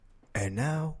And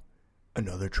now,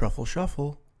 another truffle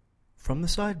shuffle from the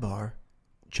Sidebar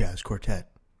Jazz Quartet.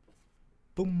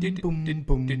 Boom boom boom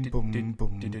boom boom boom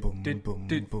boom boom boom boom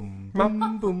boom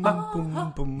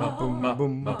boom boom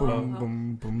boom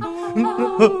boom boom boom.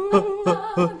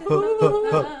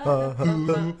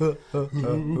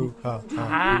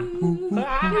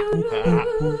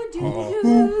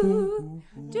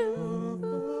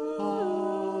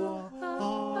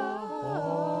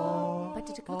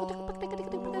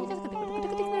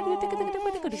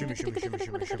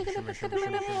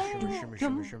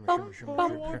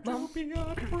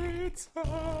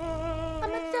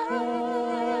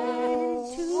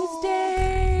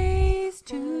 Tuesdays,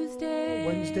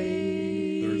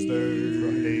 Wednesday, Thursday,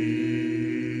 Friday,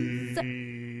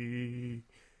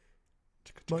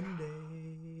 Monday.